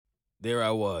There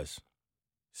I was,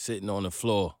 sitting on the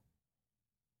floor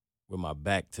with my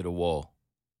back to the wall,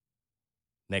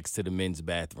 next to the men's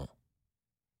bathroom,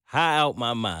 high out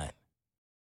my mind,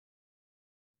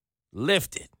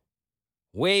 lifted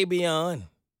way beyond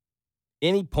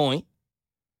any point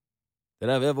that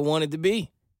I've ever wanted to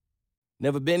be.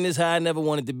 Never been this high, never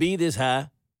wanted to be this high,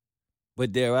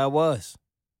 but there I was.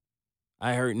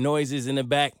 I heard noises in the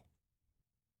back,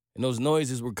 and those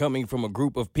noises were coming from a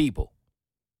group of people.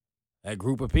 That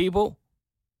group of people,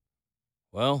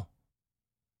 well,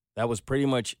 that was pretty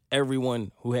much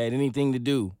everyone who had anything to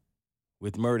do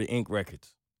with Murder Inc.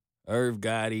 Records. Irv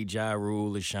Gotti, Ja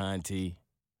Rule, Ashanti,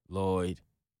 Lloyd,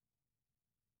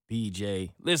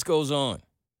 BJ, list goes on.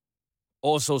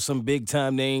 Also some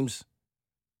big-time names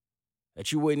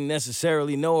that you wouldn't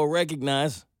necessarily know or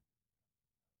recognize,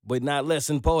 but not less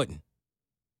important.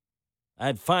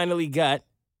 I'd finally got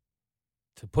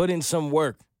to put in some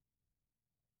work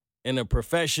in a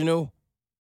professional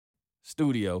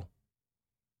studio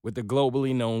with a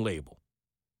globally known label.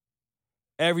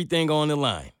 Everything on the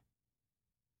line.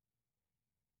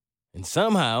 And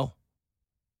somehow,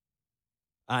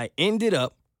 I ended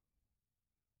up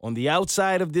on the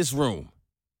outside of this room,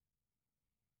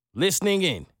 listening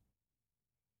in,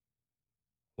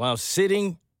 while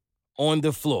sitting on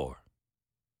the floor.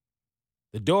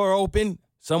 The door opened,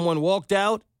 someone walked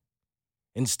out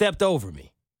and stepped over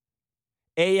me.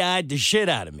 AI'd the shit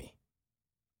out of me.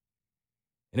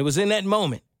 And it was in that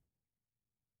moment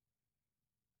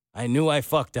I knew I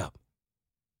fucked up.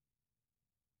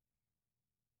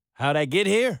 How'd I get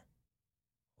here?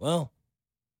 Well,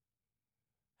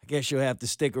 I guess you'll have to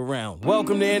stick around.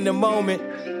 Welcome to In the Moment.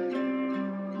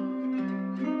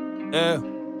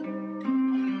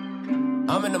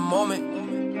 I'm in the moment.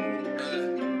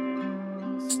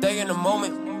 Stay in the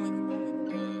moment.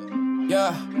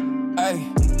 Yeah, hey,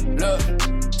 look,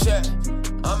 check.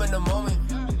 I'm in the moment.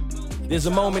 There's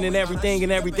a moment in everything,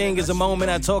 and everything is a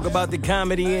moment. I talk about the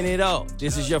comedy in it all.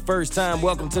 This is your first time.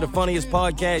 Welcome to the funniest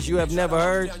podcast you have never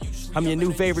heard. I'm your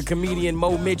new favorite comedian,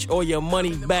 Mo Mitch, or your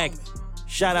money back.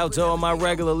 Shout out to all my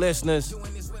regular listeners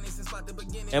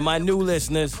and my new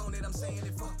listeners.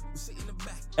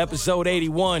 Episode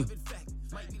 81.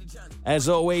 As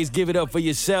always, give it up for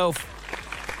yourself.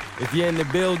 If you're in the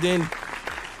building,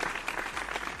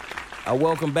 I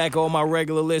welcome back all my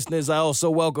regular listeners. I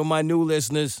also welcome my new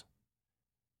listeners.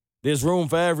 There's room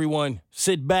for everyone.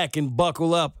 Sit back and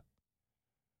buckle up.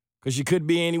 Because you could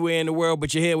be anywhere in the world,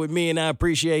 but you're here with me, and I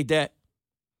appreciate that.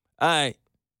 All right.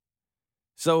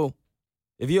 So,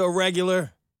 if you're a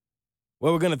regular,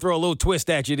 well, we're going to throw a little twist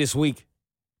at you this week.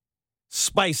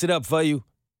 Spice it up for you.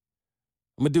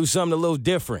 I'm going to do something a little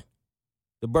different.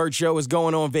 The Burt Show is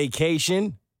going on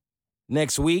vacation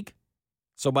next week.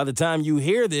 So by the time you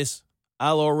hear this,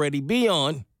 I'll already be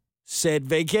on said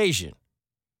vacation.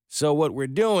 So what we're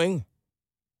doing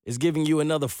is giving you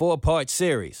another 4-part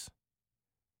series.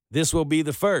 This will be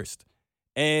the first.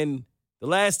 And the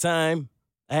last time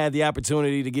I had the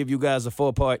opportunity to give you guys a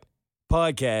 4-part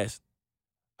podcast,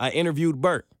 I interviewed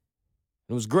Burt.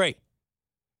 It was great.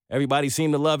 Everybody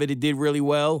seemed to love it. It did really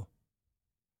well.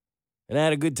 And I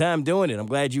had a good time doing it. I'm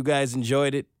glad you guys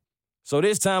enjoyed it. So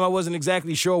this time I wasn't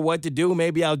exactly sure what to do.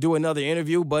 Maybe I'll do another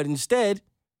interview, but instead,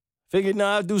 figured, no,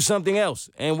 I'll do something else.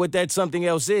 And what that something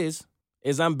else is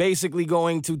I'm basically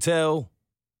going to tell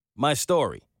my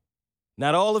story.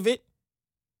 Not all of it,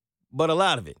 but a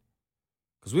lot of it.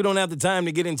 Because we don't have the time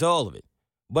to get into all of it.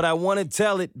 But I want to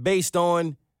tell it based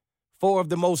on 4 of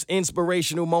the most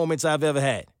inspirational moments I've ever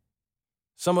had.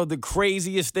 Some of the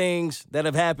craziest things that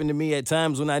have happened to me at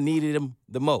times when I needed them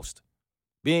the most.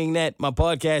 Being that my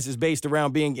podcast is based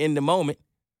around being in the moment,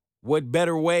 what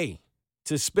better way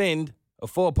to spend a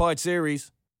 4-part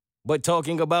series but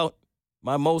talking about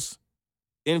my most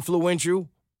influential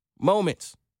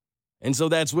moments? And so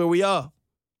that's where we are.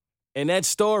 And that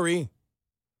story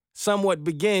somewhat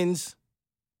begins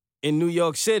in New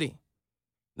York City.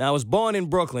 Now, I was born in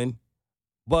Brooklyn,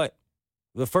 but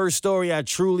the first story I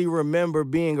truly remember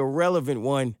being a relevant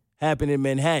one happened in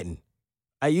Manhattan.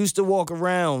 I used to walk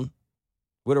around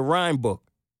with a rhyme book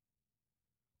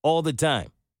all the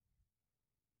time.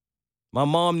 My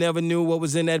mom never knew what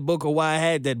was in that book or why I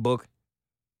had that book.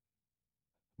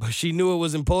 But she knew it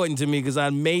was important to me because I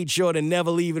made sure to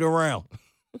never leave it around.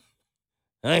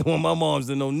 I didn't want my moms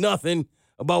to know nothing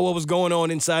about what was going on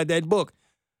inside that book.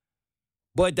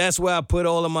 But that's where I put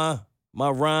all of my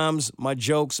rhymes, my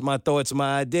jokes, my thoughts,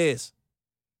 my ideas.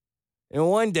 And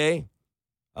one day,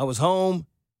 I was home.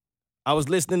 I was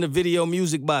listening to Video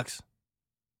Music Box.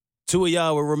 2 of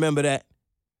y'all will remember that.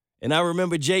 And I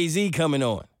remember Jay-Z coming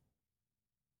on.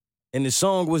 And the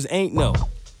song was Ain't No.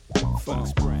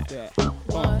 Fox Brown.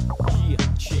 I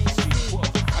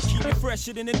keep it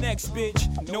fresher than the next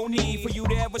bitch. No need for you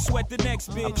to ever sweat the next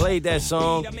bitch. I played that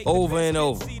song over and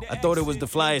over. I thought it was the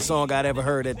flyest song I'd ever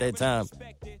heard at that time.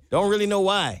 Don't really know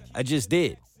why. I just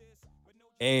did.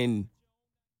 And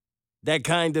that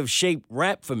kind of shaped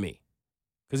rap for me.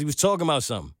 Because he was talking about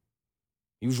something.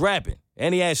 He was rapping.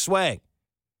 And he had swag.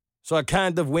 So I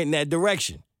kind of went in that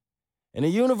direction. And the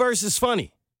universe is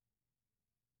funny.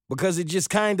 Because it just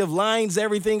kind of lines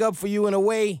everything up for you in a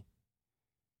way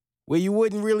where you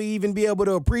wouldn't really even be able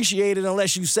to appreciate it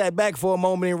unless you sat back for a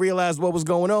moment and realized what was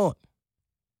going on.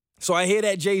 So I hear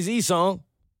that Jay-Z song,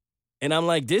 and I'm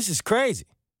like, this is crazy.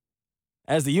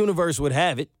 As the universe would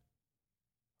have it,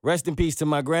 rest in peace to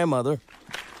my grandmother.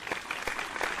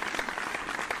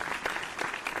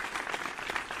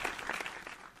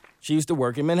 She used to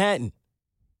work in Manhattan.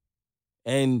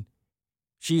 And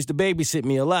she used to babysit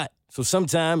me a lot. So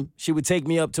sometime she would take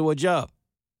me up to her job.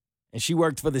 And she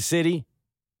worked for the city.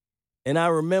 And I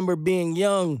remember being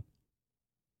young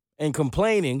and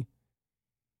complaining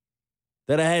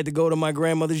that I had to go to my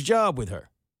grandmother's job with her,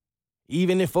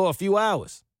 even if for a few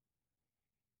hours.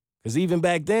 Because even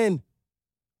back then,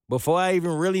 before I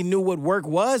even really knew what work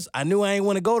was, I knew I didn't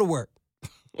want to go to work.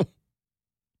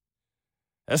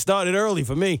 That started early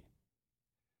for me.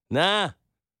 Nah.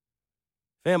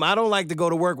 Fam, I don't like to go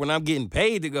to work when I'm getting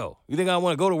paid to go. You think I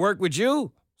want to go to work with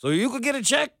you so you could get a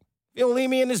check? You don't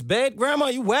leave me in this bed, Grandma,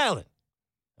 you wildin'.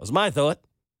 That was my thought.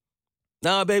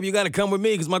 Nah, baby, you got to come with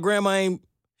me because my grandma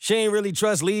she ain't really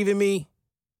trust leaving me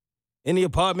in the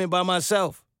apartment by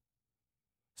myself.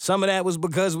 Some of that was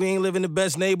because we ain't live in the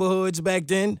best neighborhoods back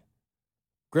then.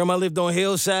 Grandma lived on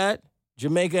Hillside,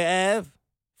 Jamaica Ave.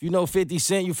 If you know 50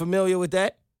 Cent, you familiar with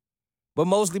that? But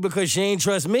mostly because she ain't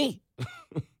trust me.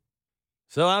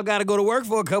 So I got to go to work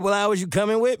for a couple hours. You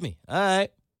coming with me? All right.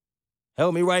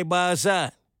 Help me right by her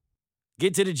side.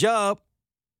 Get to the job.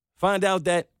 Find out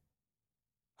that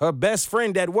her best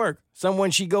friend at work,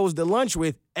 someone she goes to lunch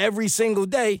with every single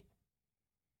day,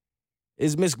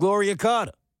 is Miss Gloria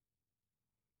Carter,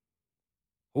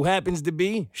 who happens to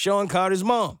be Sean Carter's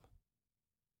mom.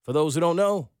 For those who don't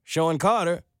know, Sean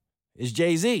Carter is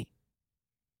Jay-Z.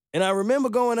 And I remember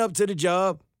going up to the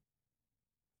job,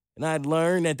 and I'd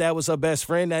learned that was her best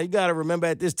friend. Now, you got to remember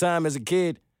at this time as a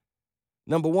kid,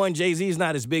 number one, Jay-Z is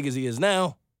not as big as he is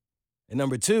now. And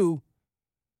number two,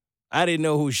 I didn't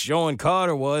know who Sean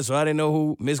Carter was, so I didn't know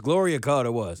who Miss Gloria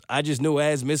Carter was. I just knew her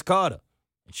as Miss Carter.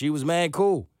 And she was mad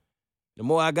cool. The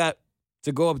more I got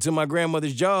to go up to my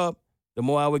grandmother's job, the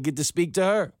more I would get to speak to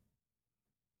her.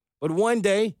 But one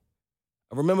day,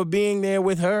 I remember being there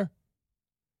with her,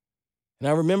 and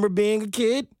I remember being a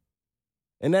kid,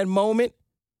 in that moment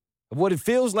of what it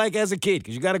feels like as a kid,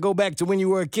 because you got to go back to when you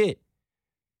were a kid.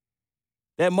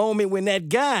 That moment when that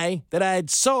guy that I had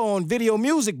saw on Video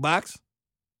Music Box,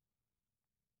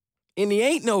 in the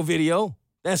Ain't No video,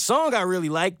 that song I really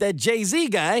liked, that Jay-Z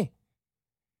guy,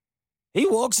 he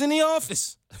walks in the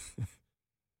office.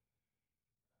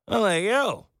 I'm like,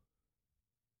 yo,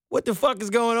 what the fuck is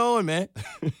going on, man?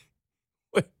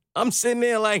 I'm sitting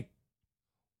there like,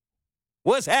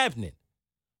 what's happening?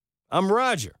 I'm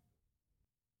Roger.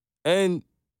 And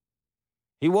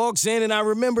he walks in, and I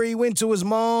remember he went to his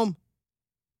mom,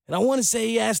 and I want to say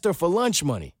he asked her for lunch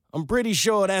money. I'm pretty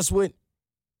sure that's what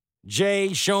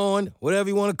Jay, Sean, whatever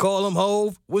you want to call him,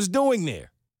 Hove, was doing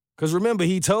there. Because remember,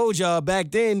 he told y'all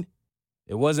back then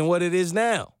it wasn't what it is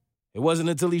now. It wasn't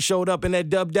until he showed up in that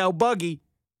dubbed out buggy,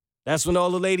 that's when all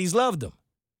the ladies loved him.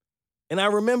 And I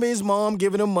remember his mom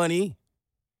giving him money,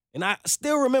 and I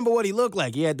still remember what he looked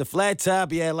like. He had the flat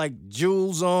top, he had like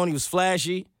jewels on, he was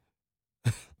flashy.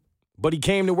 But he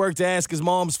came to work to ask his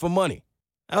moms for money.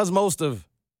 That was most of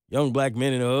young black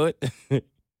men in the hood.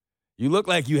 You look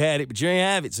like you had it, but you ain't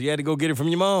have it, so you had to go get it from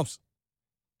your moms.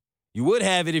 You would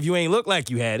have it if you ain't look like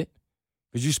you had it,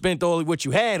 because you spent all of what you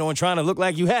had on trying to look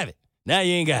like you have it. Now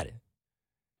you ain't got it.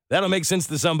 That'll make sense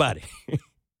to somebody.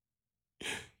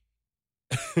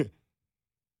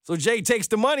 So Jay takes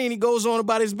the money and he goes on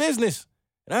about his business.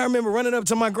 And I remember running up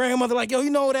to my grandmother like, yo,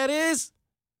 you know who that is?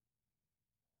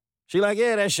 She like,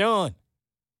 yeah, that's Sean.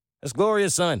 That's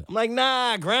Gloria's son. I'm like,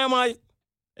 nah, Grandma,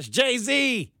 that's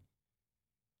Jay-Z.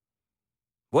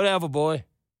 Whatever, boy.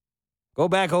 Go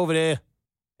back over there.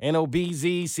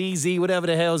 N-O-B-Z, C-Z, whatever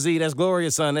the hell Z. That's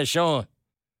Gloria's son. That's Sean.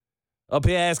 Up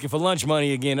here asking for lunch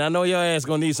money again. I know your ass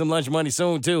gonna need some lunch money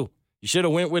soon, too. You should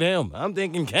have went with him. I'm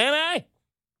thinking, can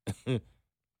I?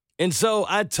 And so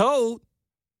I told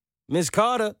Miss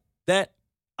Carter that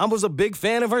I was a big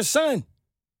fan of her son.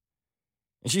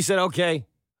 And she said, okay,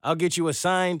 I'll get you a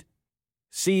signed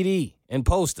CD and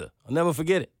poster. I'll never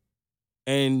forget it.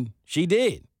 And she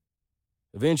did.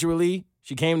 Eventually,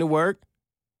 she came to work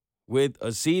with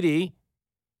a CD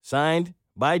signed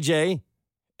by Jay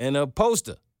and a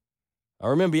poster. I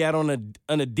remember he had on an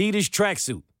Adidas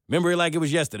tracksuit. Remember it like it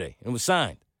was yesterday. It was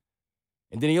signed.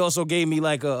 And then he also gave me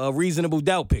like a Reasonable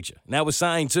Doubt picture. And that was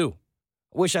signed too.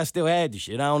 I wish I still had the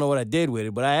shit. I don't know what I did with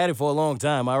it, but I had it for a long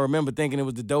time. I remember thinking it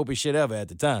was the dopest shit ever at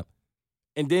the time.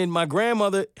 And then my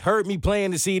grandmother heard me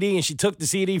playing the CD and she took the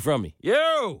CD from me.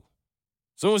 Yo!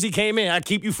 As soon as he came in, I'd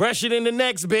keep you fresher than the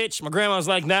next bitch. My grandma was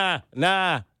like,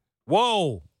 nah.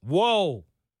 Whoa.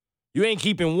 You ain't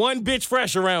keeping one bitch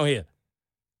fresh around here.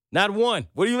 Not one.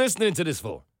 What are you listening to this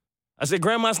for? I said,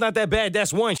 Grandma, it's not that bad.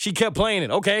 That's one. She kept playing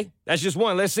it. Okay, that's just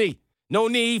one. Let's see. No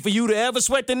need for you to ever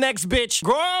sweat the next bitch.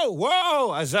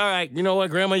 Whoa. I said, all right, you know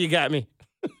what, Grandma, you got me.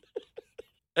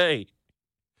 Hey,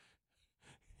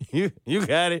 you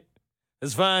got it.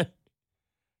 It's fine.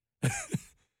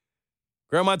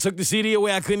 Grandma took the CD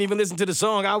away. I couldn't even listen to the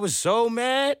song. I was so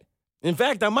mad. In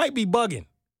fact, I might be bugging.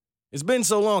 It's been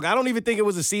so long. I don't even think it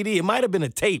was a CD. It might have been a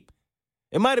tape.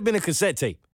 It might have been a cassette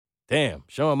tape. Damn,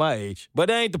 showing my age. But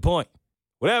that ain't the point.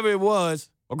 Whatever it was,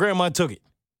 my grandma took it.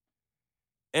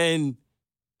 And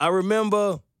I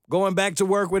remember going back to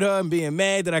work with her and being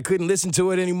mad that I couldn't listen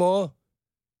to it anymore.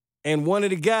 And one of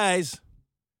the guys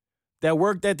that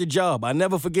worked at the job, I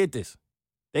never forget this,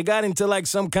 they got into like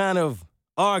some kind of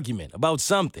argument about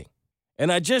something.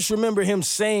 And I just remember him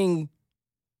saying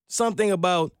something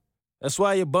about, that's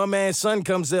why your bum ass son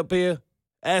comes up here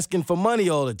asking for money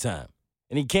all the time.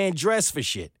 And he can't dress for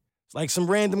shit. It's like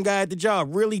some random guy at the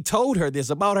job really told her this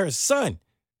about her son.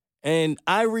 And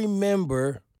I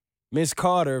remember Miss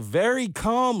Carter very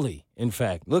calmly, in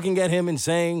fact, looking at him and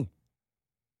saying,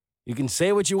 you can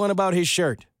say what you want about his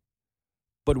shirt,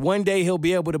 but one day he'll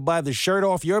be able to buy the shirt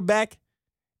off your back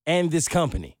and this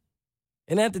company.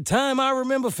 And at the time, I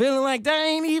remember feeling like that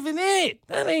ain't even it.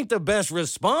 That ain't the best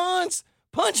response.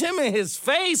 Punch him in his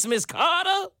face, Miss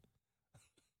Carter.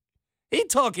 He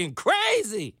talking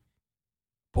crazy.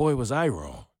 Boy, was I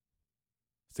wrong.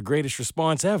 It's the greatest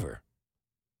response ever.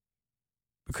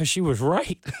 Because she was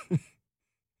right.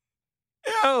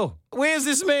 Yo, where's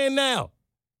this man now?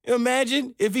 You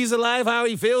imagine if he's alive how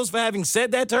he feels for having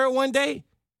said that to her one day?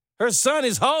 Her son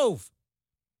is Hove.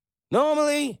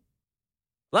 Normally,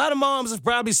 a lot of moms have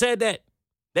probably said that.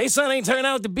 They son ain't turned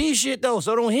out to be shit though,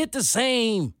 so don't hit the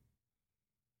same.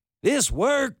 This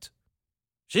worked.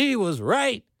 She was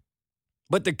right.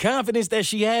 But the confidence that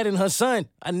she had in her son,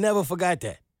 I never forgot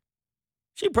that.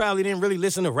 She probably didn't really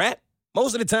listen to rap.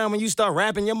 Most of the time when you start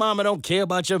rapping, your mama don't care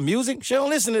about your music. She don't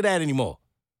listen to that anymore.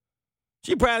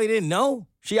 She probably didn't know.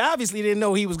 She obviously didn't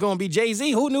know he was going to be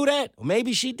Jay-Z. Who knew that? Or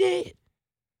maybe she did.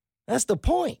 That's the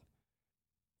point.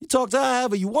 You talk to her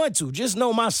however you want to. Just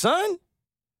know my son.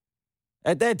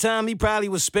 At that time, he probably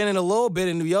was spending a little bit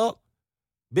in New York.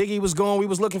 Biggie was gone. We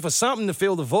was looking for something to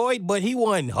fill the void, but he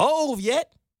wasn't Hove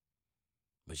yet.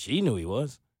 But she knew he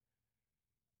was.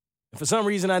 And for some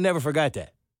reason, I never forgot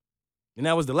that. And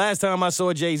that was the last time I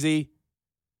saw Jay-Z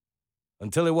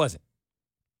until it wasn't.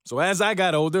 So as I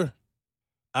got older,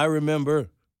 I remember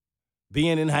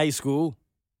being in high school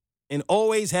and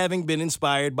always having been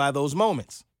inspired by those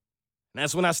moments. And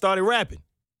that's when I started rapping.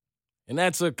 And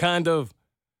that's a kind of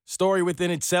story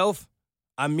within itself.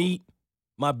 I meet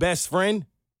my best friend,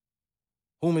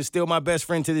 whom is still my best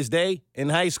friend to this day, in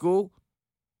high school.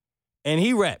 And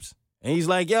he raps. And he's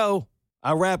like, yo,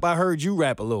 I rap. I heard you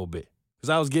rap a little bit. Because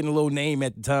I was getting a little name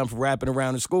at the time for rapping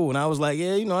around the school. And I was like,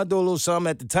 yeah, I do a little something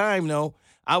at the time, though.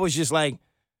 I was just like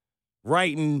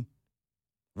writing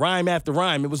rhyme after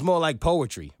rhyme. It was more like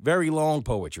poetry, very long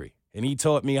poetry. And he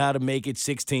taught me how to make it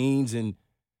 16s and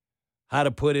how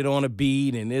to put it on a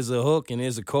beat. And there's a hook and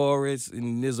there's a chorus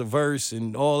and there's a verse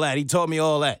and all that. He taught me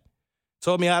all that.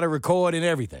 Taught me how to record and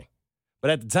everything.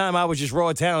 But at the time, I was just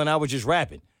raw talent. I was just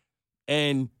rapping.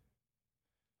 And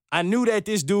I knew that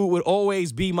this dude would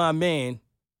always be my man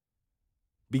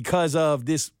because of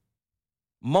this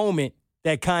moment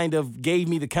that kind of gave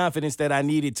me the confidence that I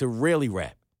needed to really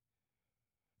rap.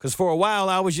 Because for a while,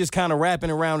 I was just kind of rapping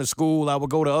around the school. I would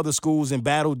go to other schools and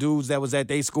battle dudes that was at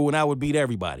their school, and I would beat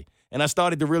everybody. And I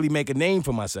started to really make a name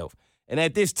for myself. And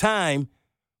at this time,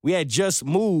 we had just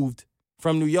moved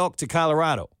from New York to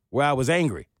Colorado, where I was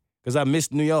angry because I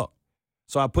missed New York.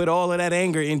 So I put all of that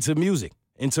anger into music,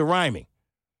 into rhyming.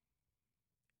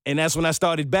 And that's when I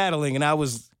started battling, and I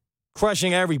was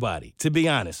crushing everybody, to be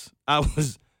honest. I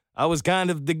was kind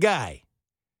of the guy.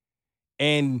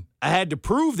 And I had to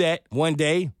prove that one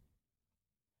day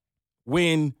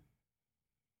when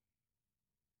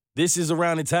this is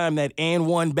around the time that And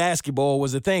One basketball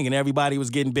was a thing, and everybody was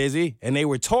getting busy, and they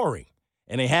were touring.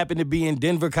 And they happened to be in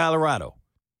Denver, Colorado.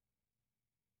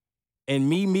 And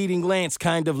me meeting Lance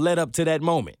kind of led up to that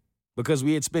moment because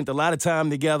we had spent a lot of time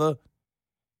together,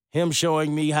 him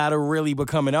showing me how to really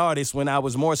become an artist when I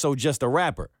was more so just a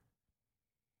rapper.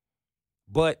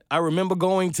 But I remember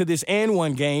going to this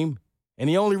 &1 game, and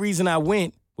the only reason I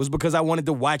went was because I wanted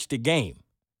to watch the game.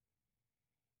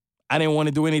 I didn't want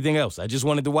to do anything else. I just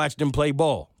wanted to watch them play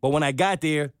ball. But when I got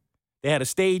there, they had a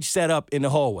stage set up in the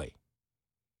hallway.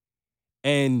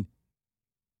 And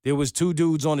there was 2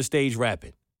 dudes on the stage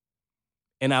rapping.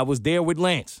 And I was there with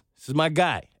Lance. This is my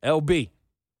guy, LB.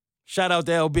 Shout out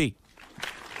to LB.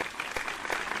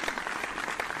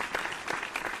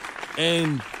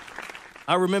 And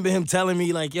I remember him telling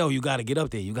me, like, yo, you got to get up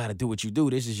there. You got to do what you do.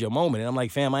 This is your moment. And I'm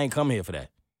like, fam, I ain't come here for that.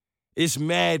 It's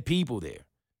mad people there.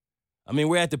 I mean,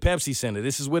 we're at the Pepsi Center.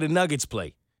 This is where the Nuggets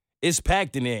play. It's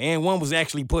packed in there. And one was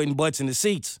actually putting butts in the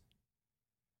seats.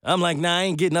 I'm like, nah, I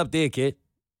ain't getting up there, kid.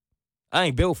 I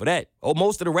ain't built for that. Oh,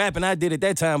 most of the rapping I did at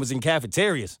that time was in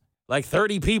cafeterias. Like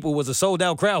 30 people was a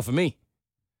sold-out crowd for me.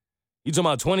 You talking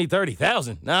about 20,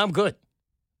 30,000? Nah, I'm good.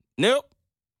 Nope.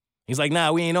 He's like,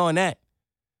 nah, we ain't on that.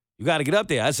 You got to get up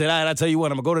there. I said, all right, I'll tell you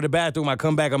what, I'm going to go to the bathroom. I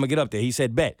come back, I'm going to get up there. He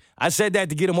said, bet. I said that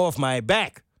to get him off my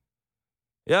back.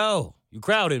 Yo, you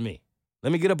crowded me.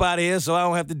 Let me get up out of here so I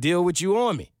don't have to deal with you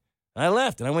on me. I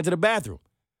left, and I went to the bathroom.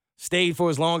 Stayed for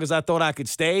as long as I thought I could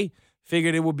stay.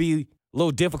 Figured it would be a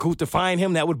little difficult to find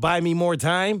him. That would buy me more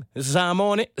time. This is how I'm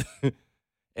on it.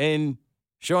 And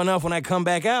sure enough, when I come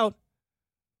back out,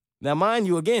 now mind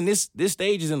you, again, this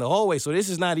stage is in the hallway, so this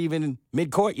is not even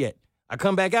mid-court yet. I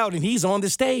come back out, and he's on the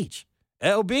stage,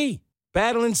 LB,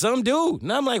 battling some dude.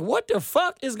 And I'm like, what the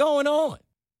fuck is going on?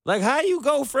 Like, how you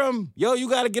go from, yo, you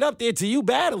got to get up there to you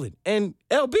battling? And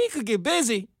LB could get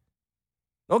busy.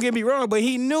 Don't get me wrong, but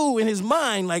he knew in his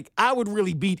mind, like, I would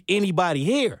really beat anybody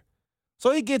here.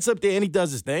 So he gets up there and he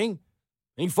does his thing.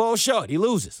 And he falls short. He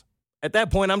loses. At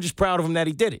that point, I'm just proud of him that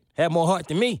he did it. Had more heart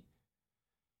than me.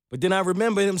 But then I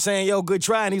remember him saying, yo, good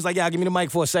try. And he's like, yeah, give me the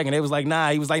mic for a second. They was like, nah.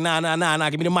 He was like, nah,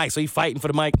 give me the mic. So he fighting for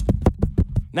the mic.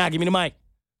 Nah, give me the mic.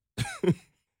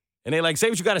 And they like, say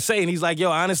what you got to say. And he's like,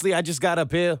 yo, honestly, I just got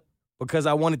up here because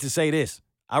I wanted to say this.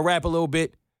 I rap a little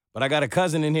bit, but I got a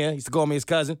cousin in here. He used to call me his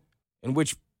cousin, in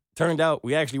which turned out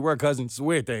we actually were cousins. It's a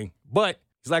weird thing. But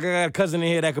he's like, I got a cousin in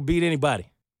here that could beat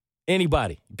anybody.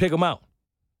 Anybody. Pick him out.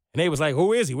 And they was like,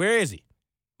 who is he? Where is he?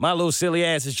 My little silly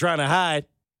ass is trying to hide,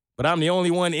 but I'm the only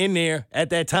one in there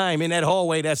at that time in that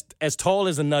hallway that's as tall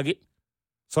as a nugget.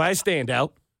 So I stand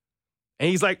out. And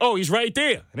he's like, oh, he's right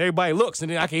there. And everybody looks, and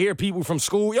then I can hear people from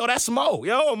school, yo, that's Mo.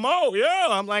 Yo, Mo, yo.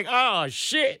 I'm like, oh,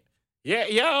 shit.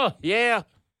 Yeah.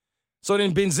 So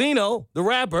then Benzino, the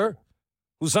rapper,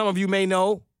 who some of you may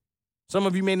know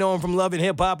him from Love and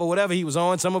Hip Hop or whatever he was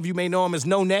on. Some of you may know him as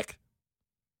No Neck,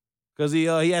 because he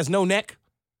has no neck,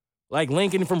 like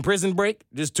Lincoln from Prison Break.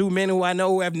 Just 2 men who I know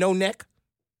who have no neck.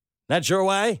 Not sure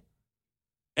why.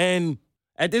 And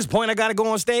at this point, I got to go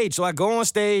on stage. So I go on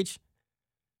stage,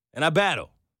 and I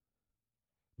battle.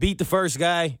 Beat the first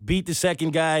guy, beat the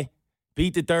second guy,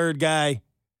 beat the third guy.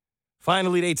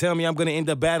 Finally, they tell me I'm going to end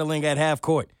up battling at half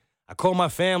court. I call my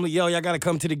family, yo, y'all got to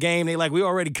come to the game. They like, we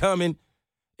already coming.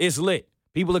 It's lit.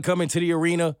 People are coming to the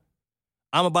arena.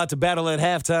 I'm about to battle at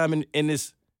halftime in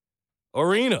this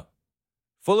arena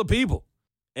full of people.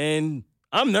 And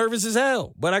I'm nervous as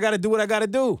hell, but I got to do what I got to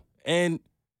do. And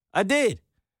I did.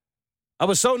 I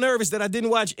was so nervous that I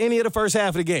didn't watch any of the first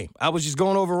half of the game. I was just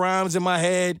going over rhymes in my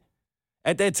head.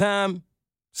 At that time,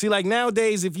 see, like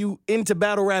nowadays, if you into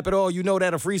battle rap at all, you know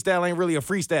that a freestyle ain't really a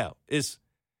freestyle. It's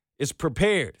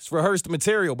prepared. It's rehearsed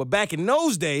material. But back in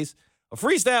those days, a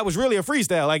freestyle was really a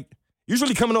freestyle, like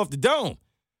usually coming off the dome.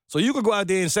 So you could go out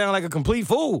there and sound like a complete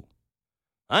fool.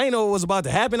 I ain't know what was about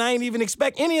to happen. I ain't even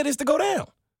expect any of this to go down.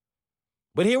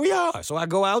 But here we are. So I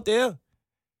go out there,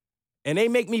 and they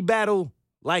make me battle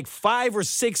like 5 or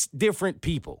 6 different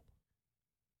people.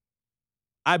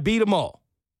 I beat them all.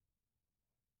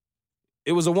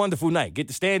 It was a wonderful night. Get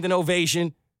the standing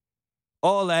ovation,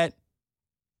 all that.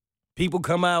 People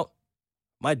come out.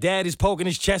 My dad is poking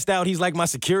his chest out. He's like my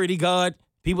security guard.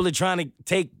 People are trying to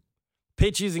take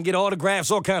pictures and get autographs,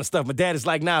 all kind of stuff. My dad is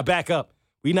like, nah, back up.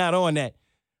 We not on that.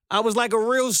 I was like a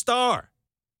real star.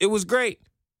 It was great.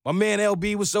 My man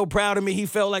LB was so proud of me. He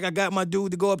felt like I got my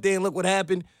dude to go up there and look what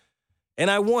happened. And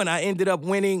I won. I ended up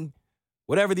winning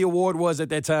whatever the award was at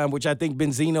that time, which I think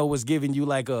Benzino was giving you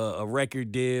like a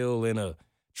record deal and a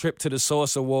trip to the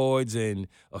Source Awards and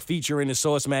a feature in the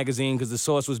Source magazine because the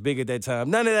Source was big at that time.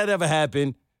 None of that ever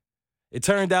happened. It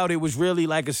turned out it was really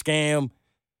like a scam.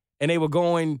 And they were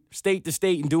going state to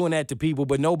state and doing that to people,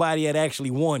 but nobody had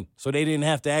actually won. So they didn't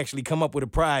have to actually come up with a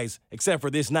prize except for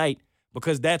this night,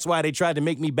 because that's why they tried to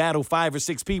make me battle 5 or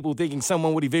 6 people thinking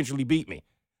someone would eventually beat me.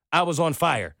 I was on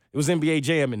fire. It was NBA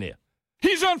Jam in there.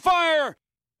 He's on fire!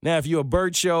 Now, if you're a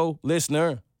Bird Show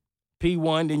listener,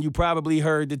 P1, then you probably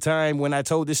heard the time when I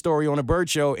told this story on a Bird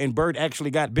Show, and Bird actually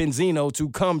got Benzino to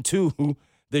come to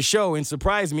the show and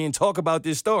surprise me and talk about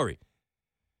this story.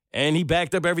 And he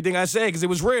backed up everything I said because it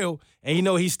was real. And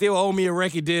he still owed me a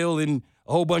record deal and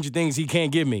a whole bunch of things he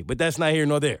can't give me. But that's not here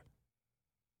nor there.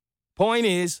 Point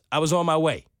is, I was on my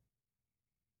way.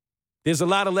 There's a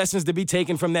lot of lessons to be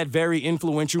taken from that very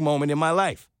influential moment in my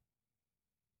life.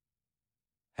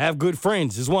 Have good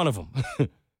friends is one of them.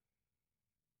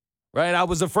 Right? I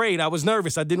was afraid. I was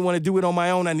nervous. I didn't want to do it on my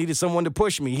own. I needed someone to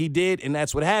push me. He did, and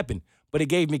that's what happened. But it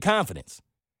gave me confidence.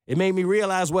 It made me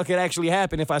realize what could actually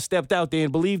happen if I stepped out there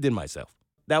and believed in myself.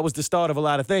 That was the start of a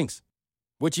lot of things,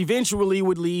 which eventually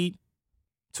would lead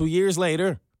 2 years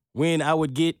later when I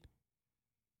would get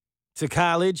to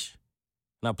college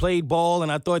and I played ball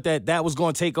and I thought that was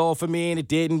going to take off for me, and it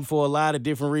didn't for a lot of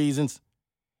different reasons.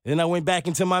 Then I went back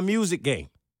into my music game.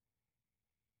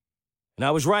 And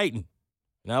I was writing.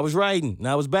 And I was writing. And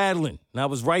I was battling. And I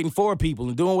was writing for people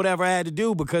and doing whatever I had to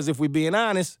do because if we're being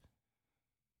honest,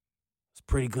 I was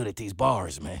pretty good at these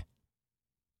bars, man.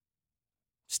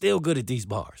 Still good at these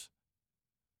bars.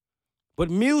 But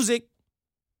music,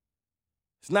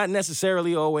 it's not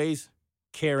necessarily always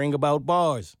caring about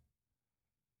bars.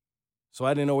 So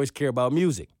I didn't always care about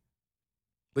music.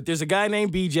 But there's a guy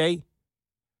named BJ who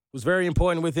was very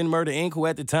important within Murder Inc., who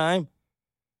at the time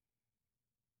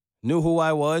knew who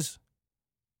I was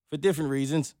for different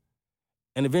reasons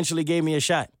and eventually gave me a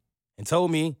shot and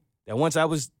told me that once I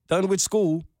was done with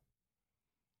school,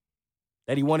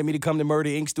 that he wanted me to come to Murder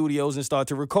Inc. Studios and start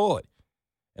to record.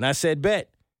 And I said,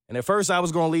 bet. And at first I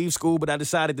was going to leave school, but I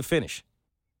decided to finish.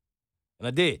 And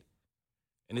I did.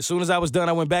 And as soon as I was done,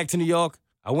 I went back to New York.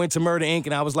 I went to Murder Inc.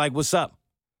 and I was like, what's up?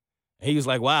 And he was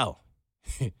like, wow,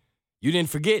 you didn't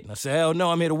forget. And I said, hell no,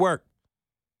 I'm here to work.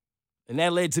 And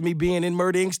that led to me being in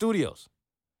Murder Inc. Studios.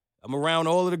 I'm around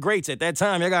all of the greats at that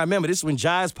time. Y'all got to remember, this is when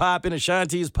Jai's popping,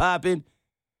 Ashanti is popping.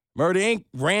 Murder Inc.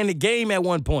 ran the game at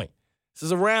one point. This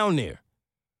is around there.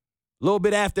 A little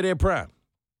bit after their prime.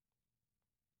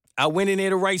 I went in there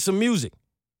to write some music.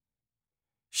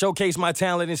 Showcase my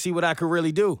talent and see what I could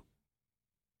really do.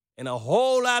 And a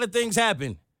whole lot of things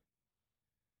happened.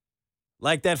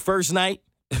 Like that first night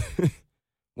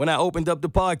when I opened up the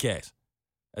podcast.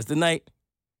 That's the night.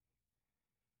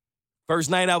 First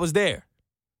night I was there.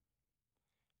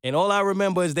 And all I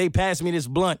remember is they passed me this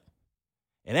blunt.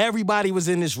 And everybody was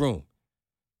in this room.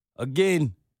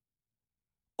 Again,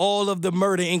 all of the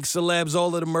Murder Inc. celebs,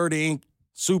 all of the Murder Inc.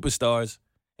 superstars.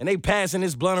 And they passing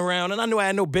this blunt around. And I knew I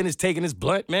had no business taking this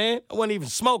blunt, man. I wasn't even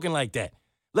smoking like that.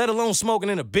 Let alone smoking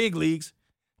in the big leagues.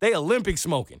 They Olympic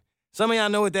smoking. Some of y'all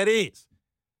know what that is.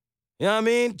 You know what I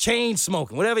mean? Chain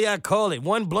smoking, whatever y'all call it.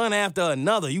 One blunt after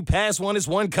another. You pass one, it's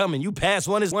one coming. You pass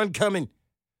one, it's one coming.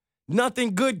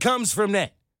 Nothing good comes from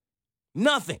that.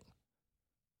 Nothing.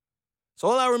 So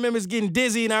all I remember is getting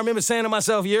dizzy, and I remember saying to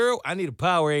myself, yo, I need a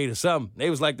Powerade or something. They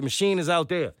was like, the machine is out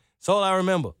there. That's all I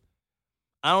remember.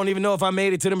 I don't even know if I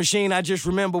made it to the machine. I just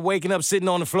remember waking up sitting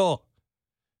on the floor,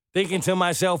 thinking to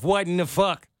myself, what in the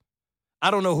fuck? I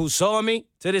don't know who saw me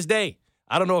to this day.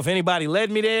 I don't know if anybody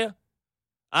led me there.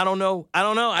 I don't know.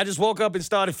 I just woke up and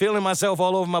started feeling myself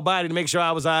all over my body to make sure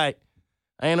I was all right.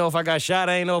 I ain't know if I got shot.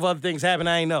 I ain't know if other things happened.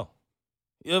 I ain't know.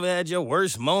 You ever had your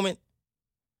worst moment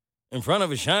in front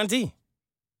of Ashanti?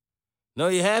 No,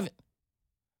 you haven't.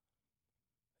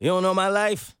 You don't know my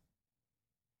life?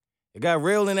 It got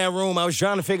real in that room. I was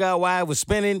trying to figure out why it was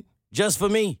spinning just for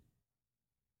me.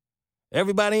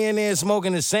 Everybody in there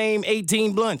smoking the same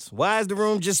 18 blunts. Why is the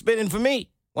room just spinning for me?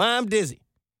 Why I'm dizzy?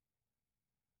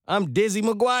 I'm Dizzy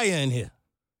McGuire in here.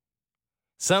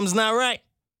 Something's not right.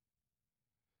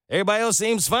 Everybody else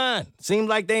seems fine. Seems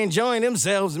like they enjoying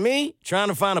themselves. Me, trying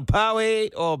to find a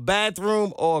Powerade or a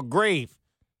bathroom or a grave.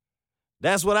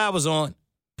 That's what I was on.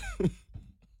 I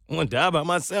want to die by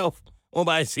myself.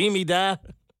 Nobody see me die.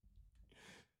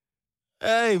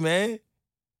 Hey, man.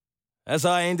 That's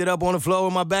how I ended up on the floor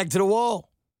with my back to the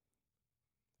wall.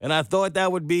 And I thought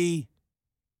that would be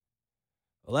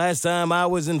the last time I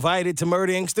was invited to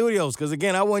Murder Inc. Studios, because,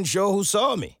 again, I wasn't sure who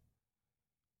saw me.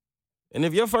 And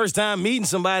if your first time meeting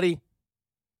somebody,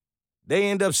 they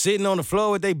end up sitting on the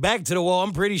floor with their back to the wall,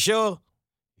 I'm pretty sure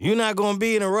you're not going to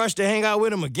be in a rush to hang out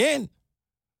with them again.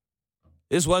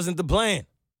 This wasn't the plan.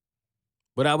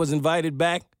 But I was invited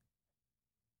back,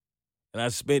 and I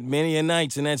spent many a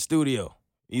nights in that studio,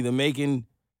 either making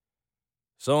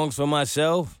songs for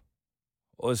myself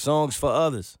or songs for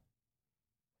others.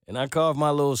 And I carved my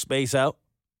little space out.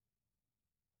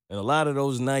 And a lot of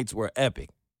those nights were epic.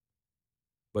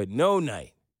 But no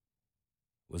night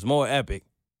was more epic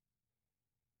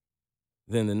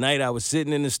than the night I was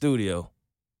sitting in the studio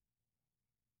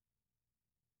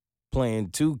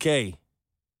playing 2K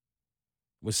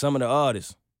with some of the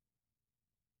artists.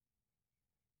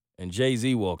 And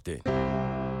Jay-Z walked in.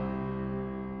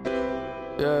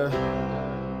 Yeah.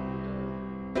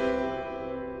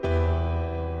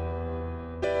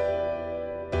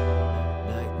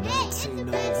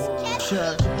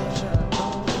 Yeah.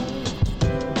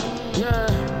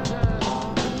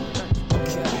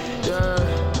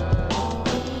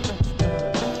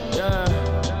 Yeah.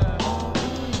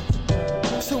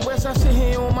 So as I sit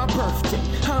here on my birthday,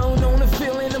 I don't know the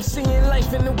feeling, I'm seeing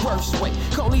life in the worst way.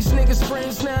 Call these niggas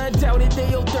friends, now I doubt it,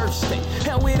 they all thirsty.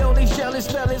 How with all these jealous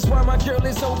fellas, while my girl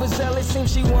is overzealous,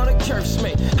 seems she wanna curse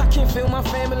me. I can feel my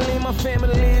family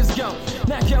is gone.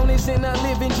 Not count as in I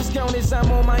living, just count as I'm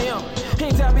on my own.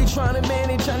 Ain't I be trying to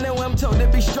manage, I know I'm told to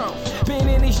be strong. Been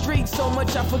in these streets so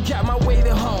much I forgot my way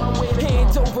to home.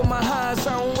 Hands over my eyes,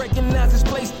 I don't recognize this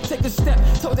place. Take a step,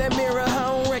 told that mirror, I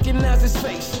don't recognize this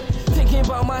face. Thinking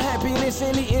about my happiness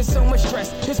and eating so much stress.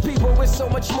 There's people with so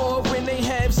much more when they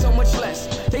have so much less.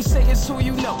 They say it's who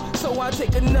you know, so I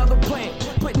take another plan.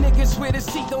 But niggas with a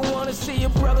seat don't wanna see a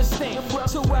brother stand.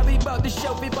 So I be about to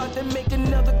show, be about to make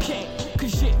another can.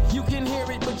 Cause shit, you can hear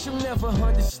it, but you'll never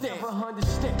understand.